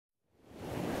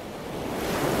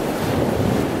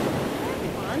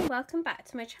welcome back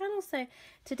to my channel. So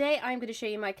today I'm going to show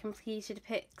you my completed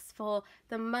pics for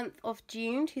the month of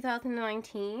June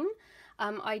 2019.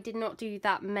 I did not do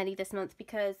that many this month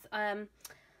because I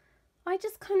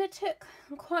just kind of took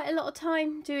quite a lot of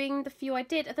time doing the few I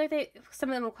did. Although some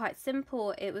of them were quite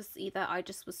simple, it was either I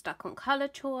just was stuck on colour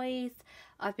choice.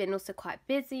 I've been also quite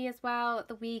busy as well at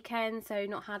the weekend, so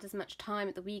not had as much time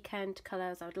at the weekend to colour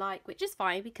as I would like, which is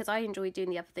fine because I enjoyed doing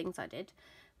the other things I did,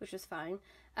 which was fine.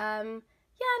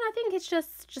 Yeah, and I think it's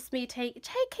just me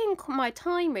taking my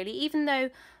time really, even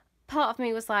though part of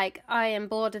me was like, I am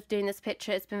bored of doing this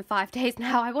picture, it's been 5 days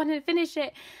now, I wanted to finish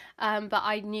it, but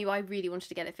I knew I really wanted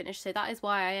to get it finished, so that is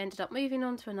why I ended up moving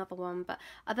on to another one. But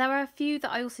there are a few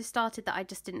that I also started that I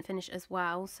just didn't finish as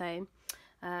well, so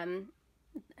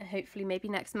hopefully maybe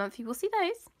next month you will see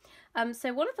those.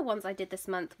 So one of the ones I did this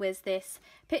month was this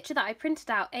picture that I printed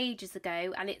out ages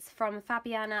ago, and it's from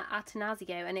Fabiana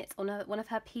Atanasio, and it's on one of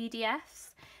her PDFs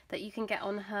that you can get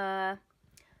on her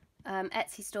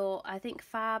Etsy store. I think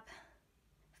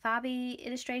Fabi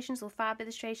Illustrations or Fab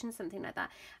Illustrations, something like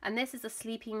that. And this is a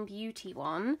Sleeping Beauty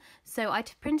one. So I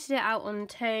printed it out on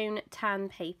tone tan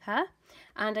paper,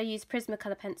 and I used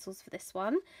Prismacolor pencils for this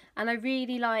one. And I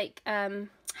really like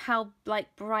how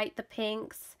bright the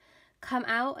pinks come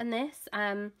out in this.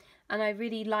 And I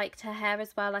really liked her hair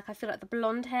as well. Like, I feel like the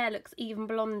blonde hair looks even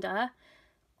blonder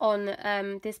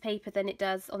on this paper than it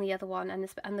does on the other one, and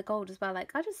the gold as well.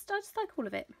 Like, I just like all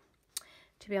of it,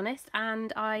 to be honest.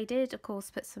 And I did of course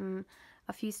put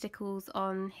a few stickles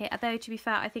on here, although to be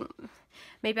fair I think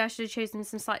maybe I should have chosen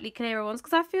some slightly clearer ones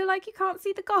because I feel like you can't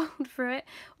see the gold through it,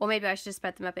 or maybe I should have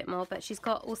spread them a bit more. But she's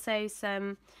got also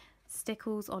some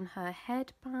stickles on her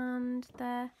headband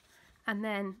there, and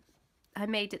then I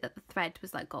made it that the thread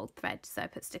was like gold thread, so I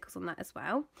put stickles on that as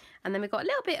well. And then we got a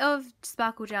little bit of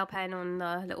sparkle gel pen on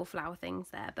the little flower things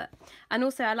there. And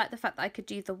also I like the fact that I could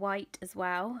do the white as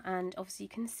well, and obviously you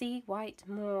can see white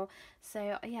more.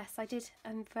 So yes, I did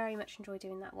very much enjoy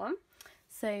doing that one.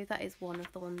 So that is one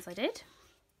of the ones I did.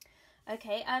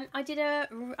 Okay,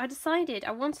 I decided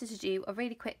I wanted to do a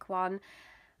really quick one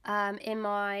in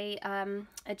my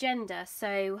agenda.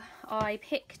 So I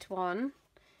picked one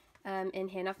in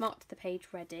here, and I've marked the page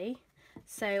ready.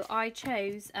 So I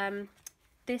chose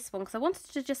this one because I wanted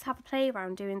to just have a play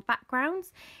around doing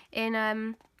backgrounds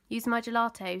in using my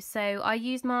gelato. So I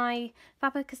used my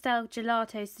Faber-Castell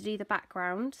gelatos to do the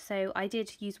background. So I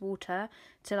did use water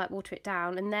to water it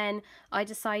down, and then I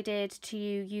decided to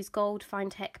use gold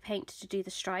fine tech paint to do the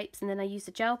stripes, and then I used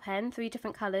a gel pen, 3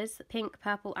 different colours, pink,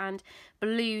 purple and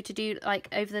blue, to do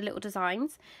over the little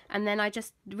designs. And then I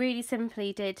just really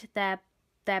simply did their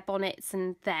bonnets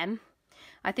and them.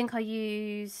 I think I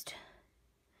used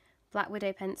Black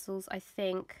Widow pencils, I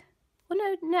think.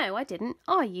 Well, no, I didn't.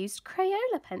 I used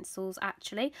Crayola pencils,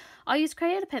 actually. I used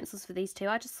Crayola pencils for these two.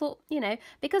 I just thought,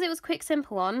 because it was a quick,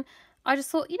 simple one, I just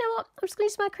thought, you know what, I'm just going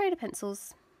to use my Crayola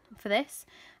pencils for this.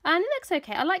 And it looks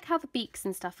okay. I like how the beaks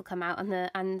and stuff will come out, and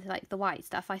the white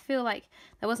stuff. I feel like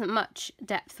there wasn't much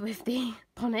depth with the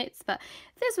bonnets, but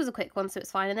this was a quick one, so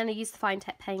it's fine. And then I used the fine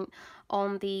tech paint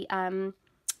on the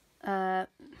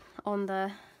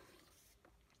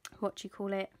what do you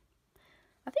call it?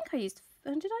 I think I used,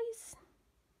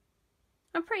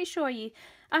 I'm pretty sure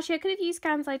actually I could have used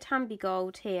Gansai Tambi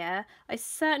Gold here. I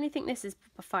certainly think this is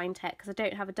a fine tech because I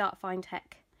don't have a dark fine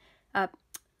tech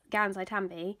Gansai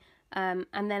Tambi,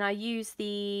 and then I used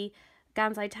the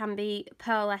Gansai Tambi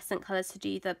pearlescent colours to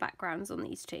do the backgrounds on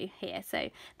these two here. So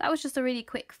that was just a really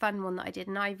quick fun one that I did,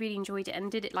 and I really enjoyed it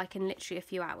and did it in literally a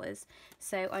few hours.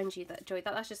 So I enjoyed that.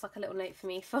 That's just a little note for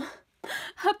me for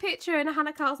a picture in a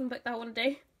Hannah Carlson book that I want to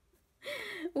do,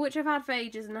 which I've had for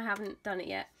ages and I haven't done it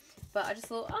yet. But I just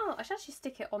thought, oh, I should actually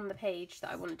stick it on the page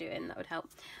that I want to do it in. That would help.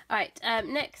 Alright,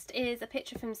 next is a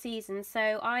picture from Season.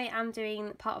 So I am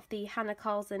doing part of the Hannah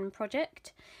Carlson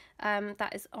project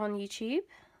that is on YouTube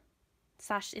 /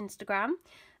 Instagram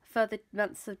for the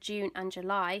months of June and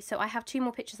July. So I have 2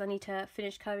 more pictures I need to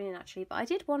finish colouring in, actually, but I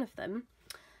did one of them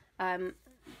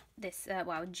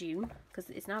June, because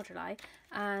it's now July,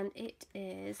 and it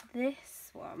is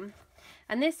this one.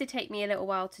 And this did take me a little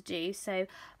while to do. So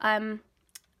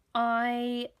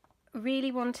I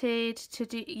really wanted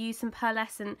to use some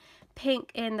pearlescent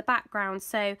pink in the background.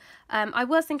 So I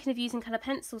was thinking of using colour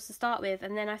pencils to start with,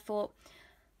 and then I thought,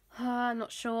 I'm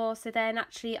not sure. So then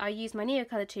actually I used my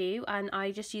Neocolor 2, and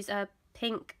I just used a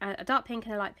dark pink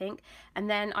and a light pink, and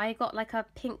then I got a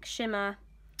pink shimmer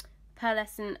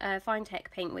pearlescent fine tech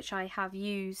paint, which I have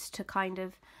used to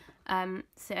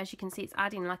so as you can see, it's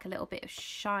adding a little bit of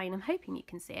shine. I'm hoping you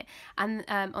can see it. And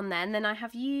on there, and then I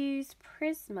have used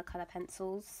Prismacolor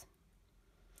pencils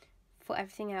for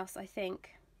everything else, I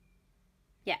think.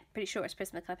 Yeah, pretty sure it's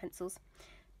Prismacolor pencils.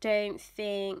 Don't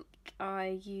think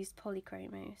I used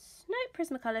Polychromos. No,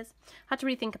 Prismacolors. Had to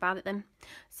really think about it then.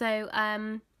 So,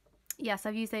 yes,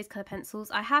 I've used those colour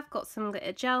pencils. I have got some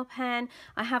glitter gel pen.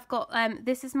 I have got,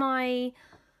 this is my,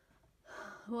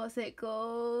 what's it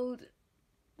called?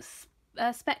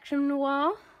 Spectrum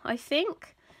Noir, I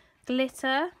think.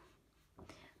 Glitter.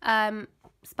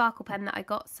 Sparkle pen that I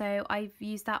got. So I've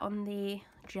used that on the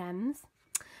gems.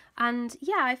 And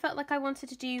yeah, I felt like I wanted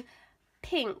to do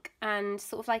pink and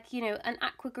sort of like, you know, an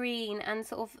aqua green and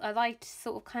sort of a light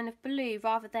sort of kind of blue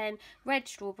rather than red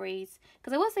strawberries,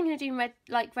 because I was thinking of doing red,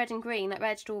 like red and green, like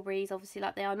red strawberries obviously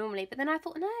like they are normally, but then I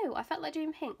thought no, I felt like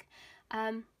doing pink.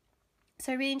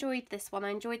 So I really enjoyed this one.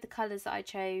 I enjoyed the colours that I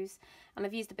chose, and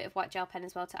I've used a bit of white gel pen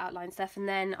as well to outline stuff, and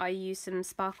then I used some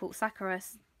Sparkle Sakura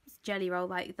jelly roll,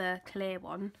 like the clear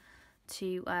one,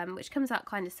 to which comes out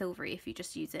kind of silvery if you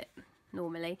just use it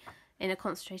normally in a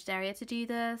concentrated area, to do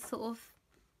the sort of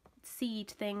seed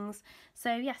things.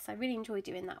 So yes, I really enjoyed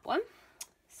doing that one.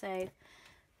 So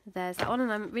there's that one,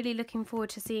 and I'm really looking forward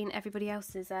to seeing everybody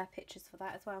else's pictures for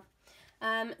that as well.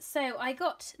 So I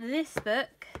got this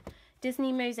book,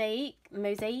 Disney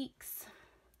Mosaics.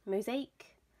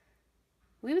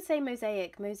 We would say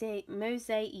mosaics,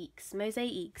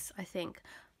 I think.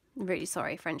 I'm really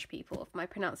sorry, French people, if my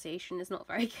pronunciation is not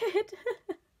very good.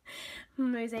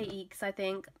 Mosaics, I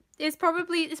think. It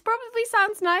probably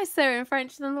sounds nicer in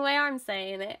French than the way I'm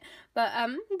saying it, but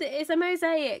it's a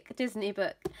mosaic Disney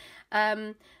book.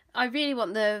 I really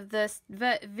want the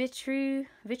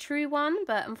Vitru one,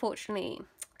 but unfortunately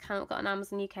cannot get on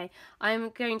Amazon UK. I'm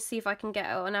going to see if I can get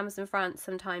it on Amazon France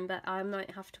sometime, but I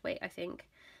might have to wait, I think,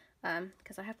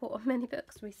 because I have bought many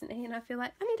books recently and I feel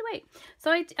like I need to wait. So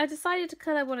I decided to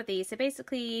colour one of these. So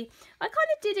basically I kind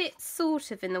of did it sort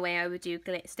of in the way I would do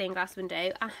stained glass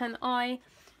window, and I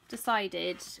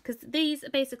decided, because these are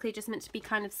basically just meant to be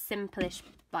kind of simplish,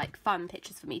 like fun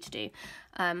pictures for me to do.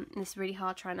 And it's really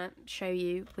hard trying to show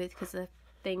you with, because the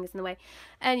thing is in the way.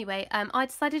 Anyway, I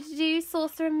decided to do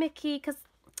Sorcerer and Mickey because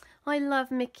I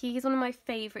love Mickey. He's one of my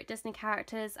favourite Disney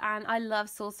characters, and I love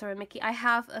Sorcerer and Mickey. I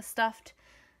have a stuffed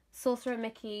Sorcerer and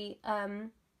Mickey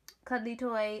cuddly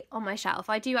toy on my shelf.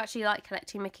 I do actually like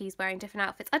collecting Mickeys wearing different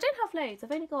outfits. I don't have loads.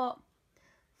 I've only got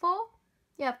 4.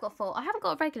 Yeah, I've got 4. I haven't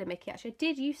got a regular Mickey, actually. I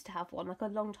did used to have one, like a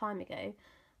long time ago.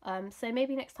 So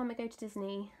maybe next time I go to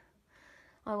Disney,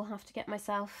 I will have to get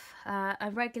myself a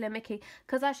regular Mickey.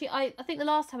 Because actually, I think the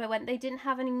last time I went, they didn't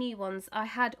have any new ones. I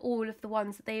had all of the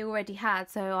ones that they already had.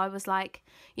 So I was like,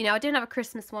 you know, I don't have a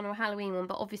Christmas one or a Halloween one,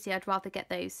 but obviously I'd rather get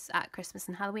those at Christmas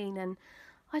and Halloween. And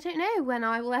I don't know when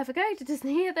I will ever go to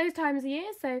Disney at those times of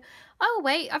year. So I'll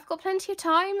wait. I've got plenty of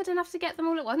time. I don't have to get them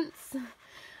all at once.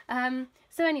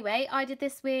 So anyway, I did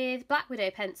this with Black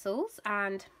Widow pencils,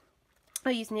 and I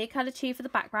used Neocolor 2 for the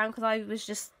background because I was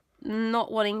just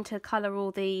not wanting to colour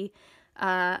all the,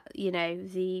 you know,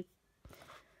 the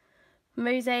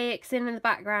mosaics in the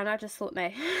background. I just thought no.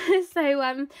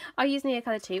 So I used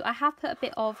Neocolor 2. I have put a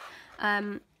bit of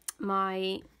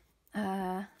my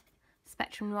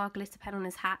Spectrum Noir glitter pen on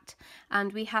his hat,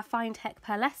 and we have Fine Tech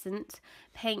Pearlescent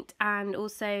paint and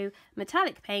also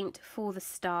metallic paint for the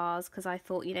stars, because I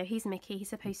thought, you know, he's Mickey, he's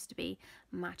supposed to be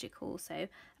magical. So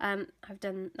that's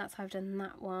how I've done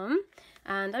that one,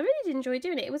 and I really did enjoy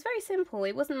doing it. It was very simple.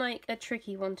 It wasn't like a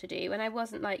tricky one to do, and I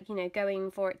wasn't like, you know,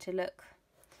 going for it to look,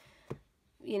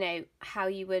 you know, how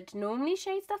you would normally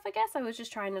shade stuff. I guess I was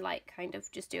just trying to like kind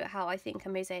of just do it how I think a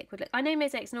mosaic would look. I know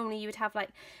mosaics normally you would have like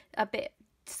a bit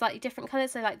slightly different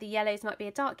colours, so like the yellows might be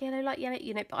a dark yellow, light yellow,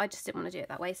 you know, but I just didn't want to do it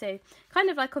that way. So kind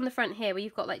of like on the front here where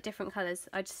you've got like different colours,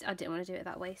 I didn't want to do it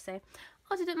that way, so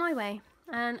I did it my way,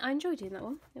 and I enjoyed doing that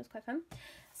one. It was quite fun.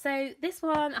 So this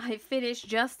one I finished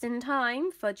just in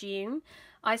time for June.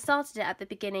 I started it at the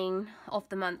beginning of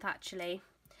the month, actually,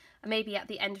 maybe at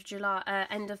the end of July,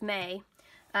 end of May,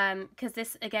 because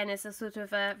this again is a sort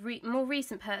of a more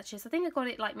recent purchase. I think I got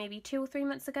it like maybe 2 or 3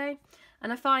 months ago,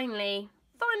 and I finally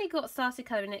got started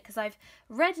colouring it because I've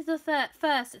read the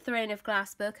first Throne of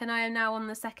Glass book, and I am now on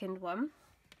the second one.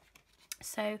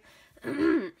 So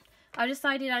I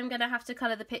decided I'm going to have to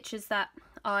colour the pictures that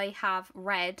I have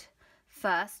read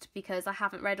first, because I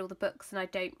haven't read all the books and I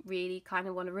don't really kind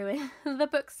of want to ruin the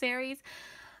book series.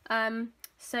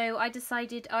 So I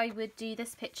decided I would do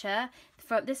this picture.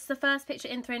 This is the first picture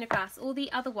in Throne of Glass. All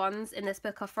the other ones in this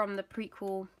book are from the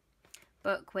prequel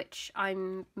book, which I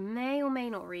may or may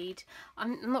not read.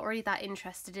 I'm not really that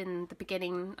interested in the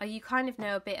beginning. You kind of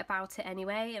know a bit about it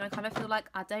anyway, and I kind of feel like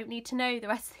I don't need to know the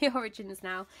rest of the origins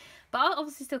now. But I'll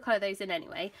obviously still colour those in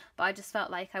anyway. But I just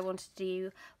felt like I wanted to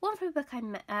do one from a book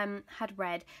I had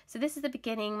read. So this is the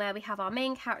beginning where we have our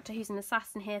main character who's an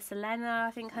assassin here, Selena,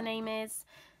 I think her name is.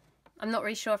 I'm not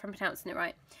really sure if I'm pronouncing it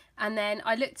right. And then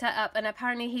I looked it up, and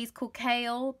apparently he's called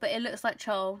Kale, but it looks like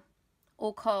Chol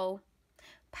or Cole.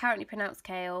 Apparently pronounced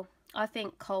Kale. I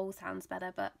think Cole sounds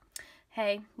better, but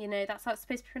hey, you know, that's how it's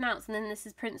supposed to be pronounced. And then this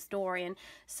is Prince Dorian.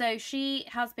 So she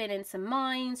has been in some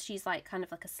mines. She's like kind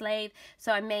of like a slave.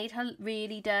 So I made her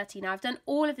really dirty. Now I've done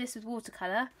all of this with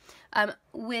watercolour,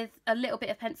 with a little bit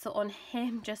of pencil on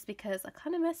him just because I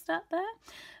kind of messed up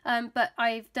there. But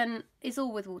I've done, it's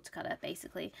all with watercolour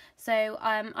basically. So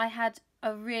I had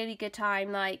a really good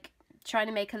time like trying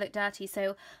to make her look dirty.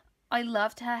 So I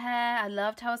loved her hair, I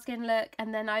loved how her skin looked,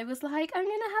 and then I was like, I'm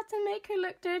going to have to make her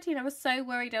look dirty, and I was so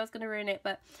worried I was going to ruin it,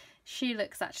 but she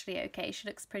looks actually okay. She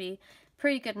looks pretty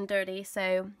good and dirty,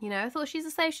 so, you know, I thought she's a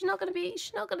slave, she's not going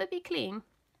to be clean.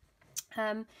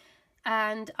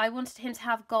 And I wanted him to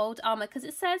have gold armour, because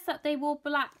it says that they wore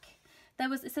black.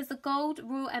 It says the gold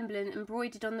royal emblem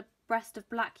embroidered on the breast of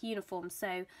black uniform,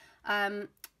 so,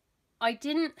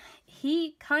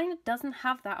 he kind of doesn't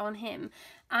have that on him.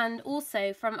 And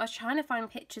also I was trying to find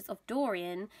pictures of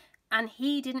Dorian, and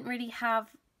he didn't really have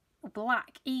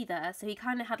black either. So he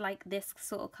kind of had like this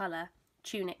sort of colour,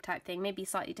 tunic type thing, maybe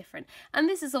slightly different. And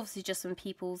this is obviously just from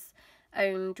people's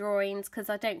own drawings, because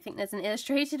I don't think there's an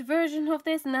illustrated version of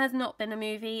this, and there has not been a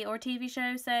movie or a TV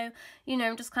show, so you know,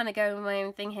 I'm just kind of going with my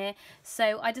own thing here.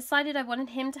 So I decided I wanted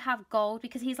him to have gold,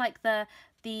 because he's like the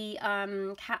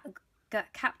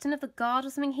captain of the guard or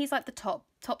something. He's like the top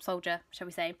soldier, shall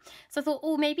we say. So I thought,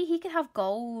 oh, maybe he could have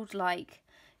gold, like,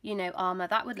 you know, armour.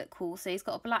 That would look cool. So he's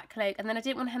got a black cloak, and then I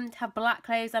didn't want him to have black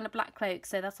clothes and a black cloak,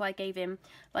 so that's why I gave him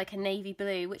like a navy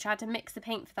blue, which I had to mix the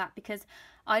paint for that, because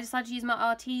I decided to use my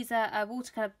Arteza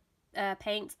watercolour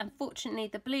paints. Unfortunately,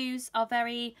 the blues are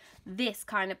very this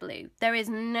kind of blue. There is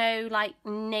no like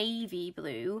navy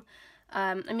blue.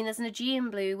 I mean, there's an Aegean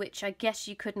blue, which I guess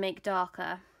you could make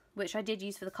darker, which I did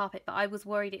use for the carpet, but I was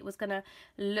worried it was going to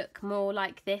look more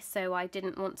like this, so I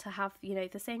didn't want to have, you know,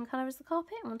 the same colour as the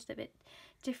carpet. I wanted it a bit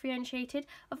differentiated.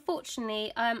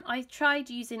 Unfortunately, I tried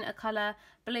using a colour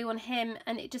blue on him,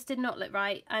 and it just did not look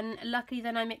right, and luckily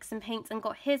then I mixed some paints and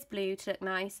got his blue to look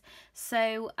nice.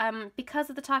 So because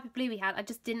of the type of blue we had, I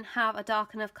just didn't have a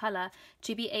dark enough colour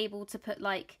to be able to put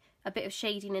like a bit of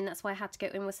shading in. That's why I had to go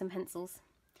in with some pencils.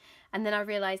 And then I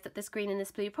realised that this green and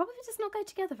this blue probably does not go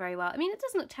together very well. I mean, it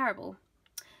doesn't look terrible,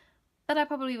 but I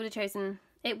probably would have chosen,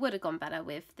 it would have gone better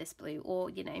with this blue, or,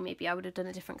 you know, maybe I would have done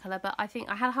a different colour. But I think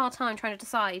I had a hard time trying to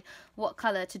decide what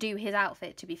colour to do his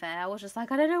outfit, to be fair. I was just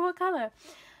like, I don't know what colour.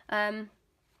 And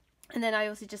then I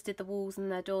also just did the walls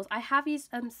and the doors. I have used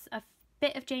a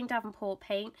bit of Jane Davenport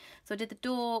paint. So I did the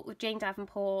door with Jane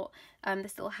Davenport,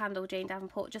 this little handle Jane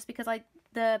Davenport, just because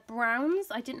the browns,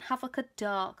 I didn't have like a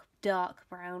dark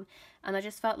brown, and I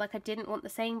just felt like I didn't want the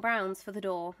same browns for the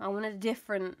door. I wanted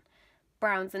different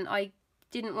browns, and I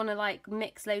didn't want to like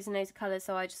mix loads and loads of colours,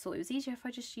 so I just thought it was easier if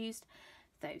I just used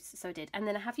those, so I did. And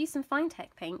then I have used some fine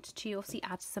tech paint to obviously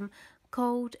add some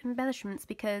gold embellishments,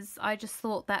 because I just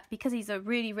thought that because he's a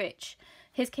really rich,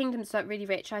 his kingdom's like really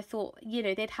rich, I thought, you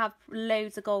know, they'd have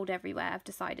loads of gold everywhere, I've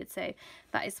decided, so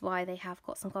that is why they have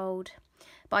got some gold.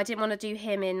 But I didn't want to do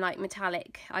him in like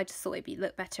metallic. I just thought it'd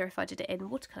look better if I did it in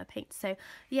watercolour paint. So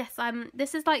yes,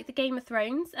 this is like the Game of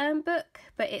Thrones book,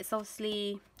 but it's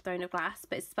obviously Throne of Glass,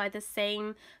 but it's by the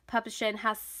same publisher and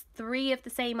has 3 of the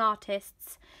same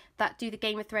artists that do the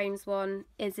Game of Thrones one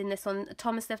is in this one.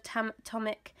 Thomas of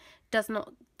Tomic does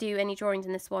not do any drawings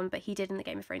in this one, but he did in the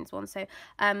Game of Thrones one. So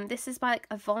this is by like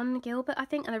Yvonne Gilbert, I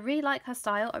think, and I really like her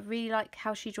style. I really like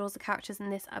how she draws the characters in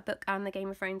this book and the Game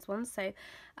of Thrones one. So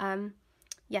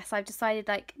yes, I've decided,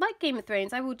 like Game of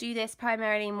Thrones, I will do this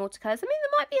primarily in watercolours. I mean,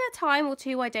 there might be a time or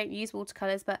two I don't use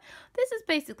watercolours, but this is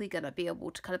basically going to be a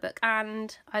watercolour book.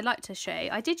 And I'd like to show,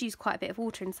 I did use quite a bit of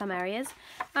water in some areas,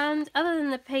 and other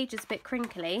than the page is a bit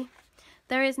crinkly,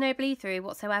 there is no bleed through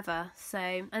whatsoever.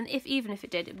 So, and even if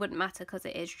it did, it wouldn't matter because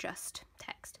it is just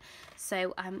text.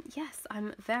 So yes,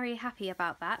 I'm very happy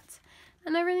about that,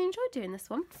 and I really enjoyed doing this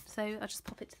one. So I'll just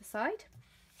pop it to the side.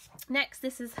 Next,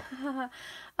 this is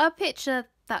a picture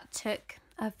that took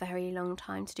a very long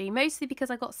time to do, mostly because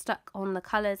I got stuck on the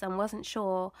colours and wasn't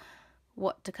sure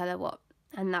what to colour what,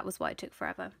 and that was why it took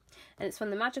forever. And it's from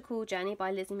The Magical Journey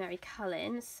by Lizzie Mary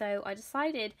Cullen. So I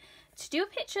decided to do a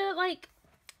picture, like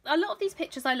a lot of these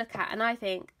pictures I look at and I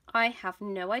think I have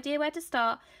no idea where to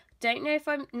start, don't know if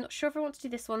I'm not sure if I want to do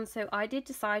this one, so I did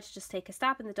decide to just take a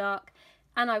stab in the dark,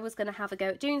 and I was going to have a go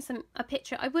at doing a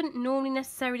picture I wouldn't normally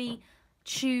necessarily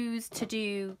choose to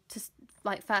do.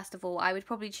 Like, first of all, I would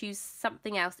probably choose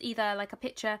something else, either like a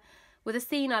picture with a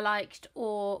scene I liked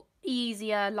or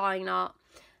easier line art.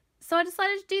 So I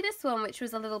decided to do this one, which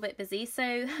was a little bit busy.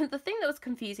 So the thing that was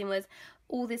confusing was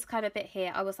all this kind of bit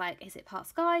here. I was like, is it part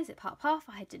sky? Is it part path?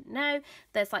 I didn't know.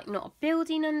 There's like not a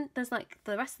building, and there's like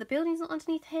the rest of the building's not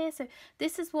underneath here. So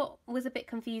this is what was a bit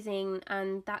confusing,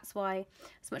 and that's why,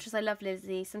 as much as I love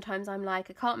Lizzie, sometimes I'm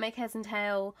like, I can't make heads and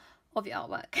tail of your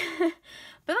artwork.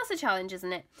 But that's a challenge,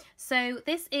 isn't it? So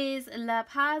this is La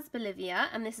Paz, Bolivia,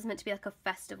 and this is meant to be like a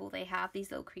festival. They have these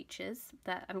little creatures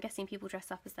that I'm guessing people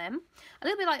dress up as them. A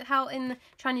little bit like how in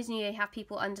Chinese New Year you have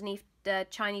people underneath the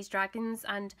Chinese dragons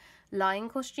and lion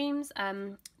costumes.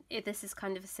 This is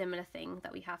kind of a similar thing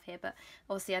that we have here, but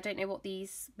obviously I don't know what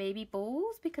these maybe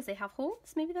balls, because they have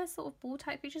horns. Maybe they're sort of ball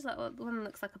type creatures. Like the one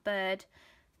looks like a bird.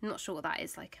 I'm not sure what that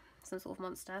is, like some sort of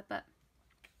monster, but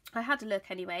I had a look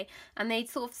anyway, and they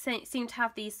sort of seem to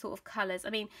have these sort of colours. I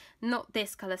mean, not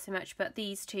this colour so much, but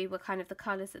these two were kind of the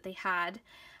colours that they had.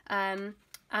 And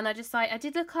I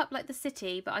did look up like the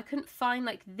city, but I couldn't find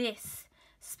like this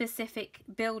specific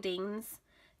buildings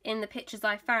in the pictures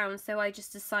I found, so I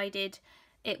just decided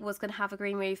it was going to have a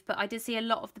green roof. But I did see a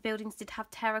lot of the buildings did have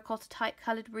terracotta type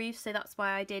coloured roofs, so that's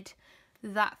why I did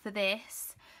that for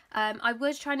this. I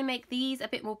was trying to make these a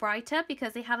bit more brighter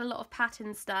because they had a lot of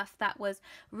pattern stuff that was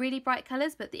really bright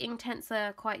colours, but the Inktense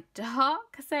are quite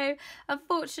dark. So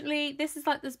unfortunately this is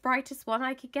like the brightest one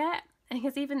I could get,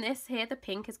 because even this here, the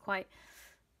pink is quite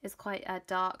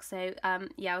dark. So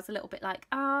yeah, I was a little bit like,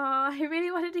 I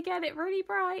really wanted to get it really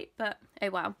bright, but oh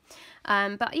well.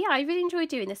 But yeah, I really enjoyed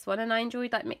doing this one, and I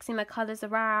enjoyed like mixing my colours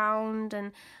around,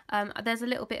 and there's a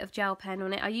little bit of gel pen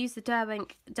on it. I used the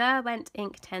Derwent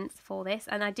Inktense for this,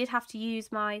 and I did have to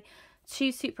use my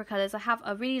two Supra colours. I have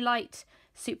a really light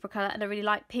Supra colour and a really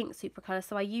light pink Supra colour,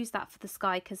 so I used that for the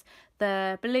sky, because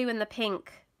the blue and the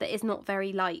pink, that is not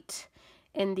very light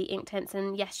in the Inktense,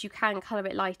 and yes, you can colour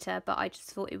it lighter, but I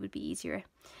just thought it would be easier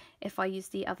if I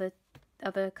used the other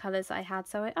colours I had,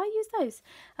 so I used those.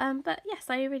 But yes,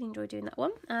 I really enjoyed doing that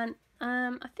one. And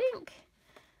I think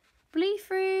bleed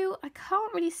through, I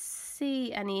can't really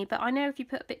see any, but I know if you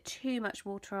put a bit too much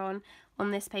water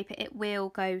on this paper, it will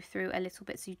go through a little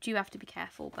bit, so you do have to be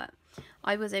careful, but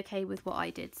I was okay with what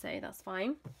I did, so that's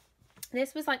fine.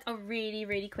 This was like a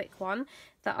really quick one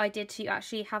that I did to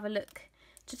actually have a look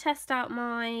to test out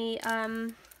my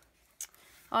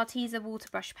Arteza water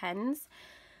brush pens.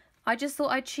 I just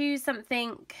thought I'd choose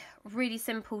something really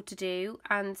simple to do,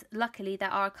 and luckily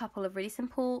there are a couple of really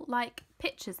simple like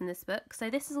pictures in this book. So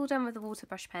this is all done with the water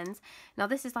brush pens. Now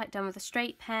this is like done with a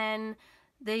straight pen,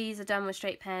 these are done with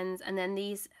straight pens, and then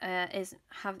these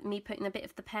have me putting a bit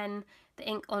of the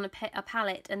ink on a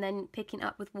palette and then picking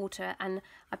up with water, and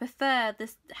I prefer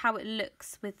this how it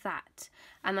looks with that.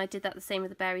 And I did that the same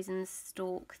with the berries and the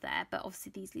stalk there, but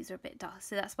obviously these leaves are a bit dark,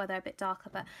 so that's why they're a bit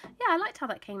darker. But yeah, I liked how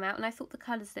that came out, and I thought the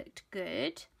colours looked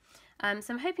good.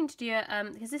 So I'm hoping to do it,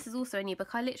 because this is also a new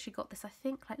book. I literally got this, I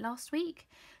think, like last week.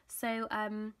 So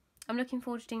I'm looking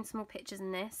forward to doing some more pictures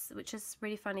in this, which is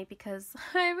really funny because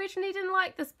I originally didn't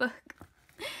like this book.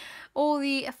 All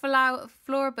the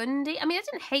Florabundi. I mean, I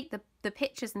didn't hate the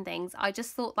pictures and things. I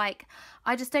just thought, like,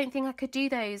 I just don't think I could do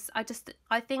those.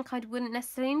 I think I wouldn't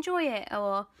necessarily enjoy it,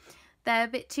 or they're a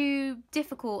bit too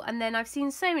difficult. And then I've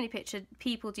seen so many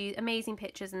people do amazing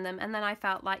pictures in them, and then I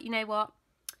felt like, you know what,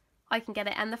 I can get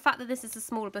it. And the fact that this is a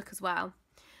smaller book as well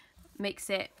makes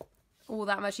it all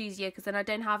that much easier, because then I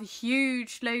don't have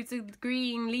huge loads of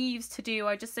green leaves to do.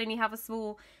 I just only have a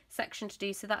small section to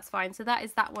do, so that's fine. So that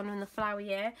is that one in the flower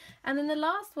year. And then the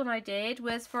last one I did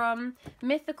was from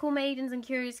Mythical Maidens and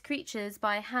Curious Creatures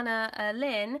by Hannah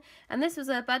Lynn, and this was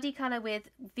a buddy colour with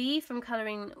V from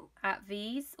Colouring at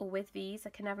V's, or with V's, I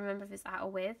can never remember if it's at or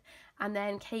with, and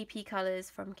then KP Colours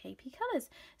from KP Colours.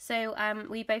 So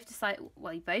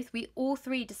we all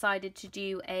three decided to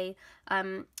do a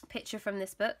picture from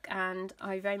this book, and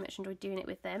I very much enjoyed doing it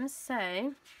with them.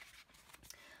 So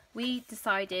we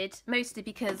decided, mostly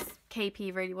because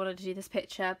KP really wanted to do this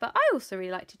picture, but I also really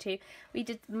liked it too, we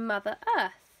did Mother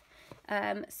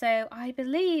Earth. So I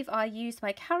believe I used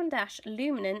my Caran d'Ache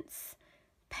Luminance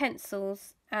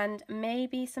pencils and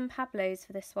maybe some Pablos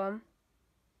for this one,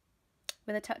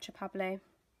 with a touch of Pablo.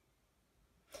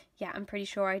 Yeah, I'm pretty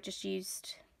sure I just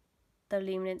used the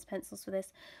Luminance pencils for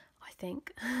this, I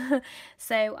think.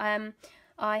 So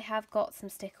I have got some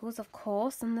stickles, of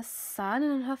course, on the sun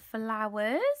and her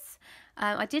flowers.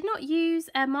 I did not use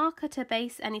a marker to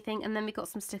base anything, and then we got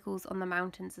some stickles on the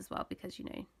mountains as well, because, you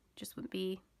know, just wouldn't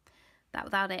be that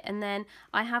without it. And then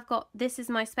I have got, this is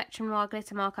my Spectrum Noir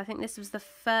glitter mark. I think this was the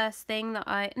first thing that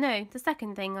the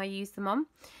second thing I used them on.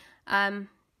 And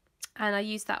I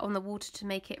used that on the water to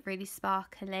make it really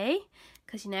sparkly,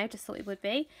 because, you know, just thought it would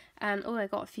be. And I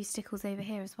got a few stickles over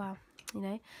here as well, you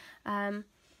know.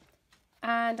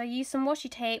 And I used some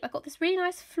washi tape. I got this really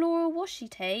nice floral washi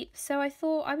tape, so I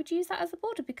thought I would use that as a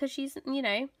border because she's, you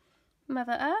know,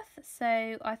 Mother Earth. So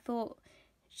I thought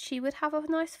she would have a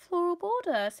nice floral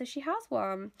border, so she has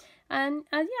one. And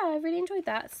yeah, I really enjoyed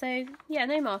that. So yeah,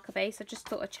 no marker base. I just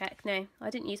thought I'd check. No,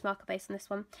 I didn't use marker base on this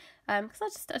one, because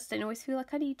I just don't always feel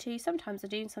like I need to. Sometimes I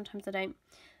do and sometimes I don't.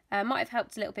 Might have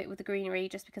helped a little bit with the greenery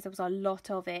just because there was a lot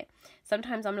of it.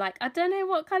 Sometimes I'm like, I don't know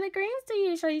what kind of greens to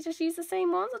use. Shall you just use the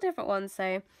same ones or different ones?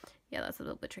 So yeah, that's a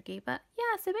little bit tricky. But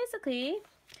yeah, so basically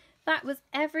that was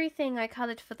everything I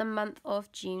coloured for the month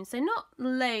of June. So not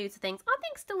loads of things. I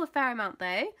think still a fair amount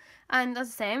though. And as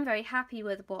I say, I'm very happy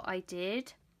with what I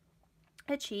did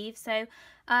achieve. So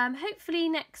hopefully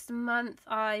next month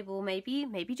I will maybe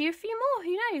do a few more.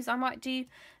 Who knows? I might do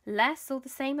less or the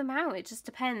same amount. It just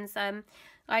depends.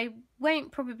 I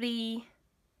won't probably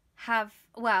have,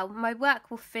 well, my work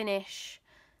will finish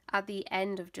at the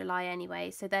end of July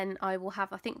anyway. So then I will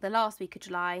have, I think the last week of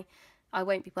July, I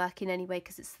won't be working anyway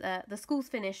because it's the school's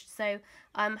finished. So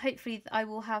hopefully I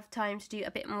will have time to do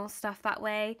a bit more stuff that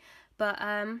way. But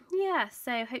yeah,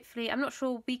 so hopefully, I'm not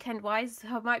sure weekend wise,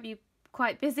 I might be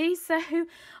quite busy, so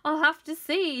I'll have to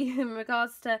see in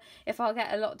regards to if I'll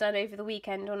get a lot done over the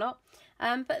weekend or not.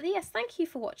 But yes, thank you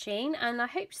for watching, and I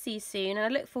hope to see you soon, and I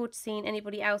look forward to seeing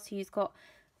anybody else who's got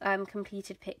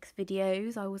completed pics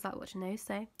videos. I always like watching those,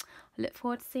 so I look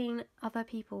forward to seeing other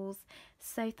people's.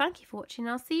 So thank you for watching,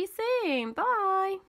 I'll see you soon. Bye.